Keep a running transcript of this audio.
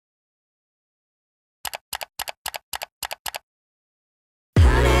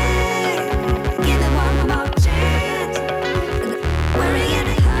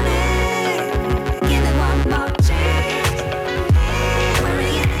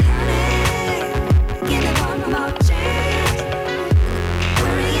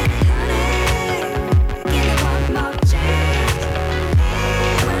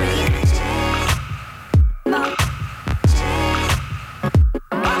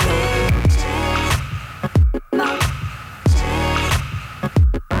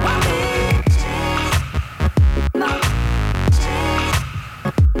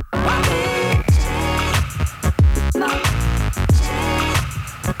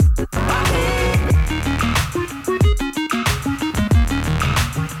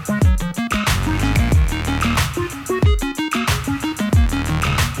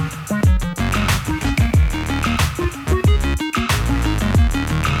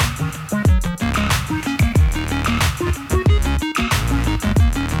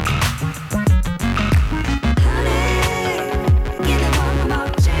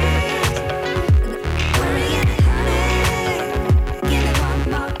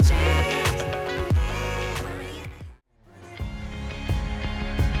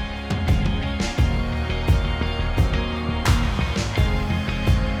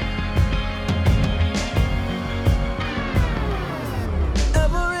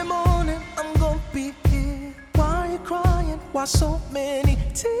why so many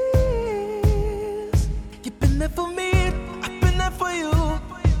tears. You've been there for me, I've been there for you.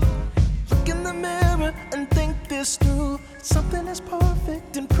 Look in the mirror and think this through. Something as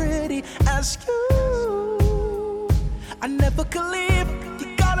perfect and pretty as you. I never could leave,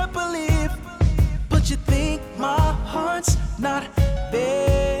 you gotta believe. But you think my heart's not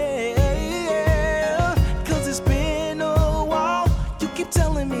there. 'Cause it's been a while. You keep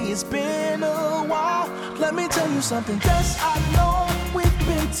telling me it's been a while. Let me tell you something. Yes, I know we've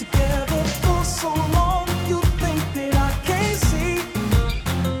been together for so long. You think that I can't see.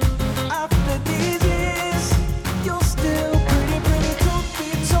 After these years, you're still pretty, pretty. Truth be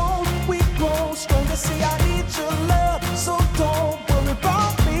told, we grow stronger. See, I need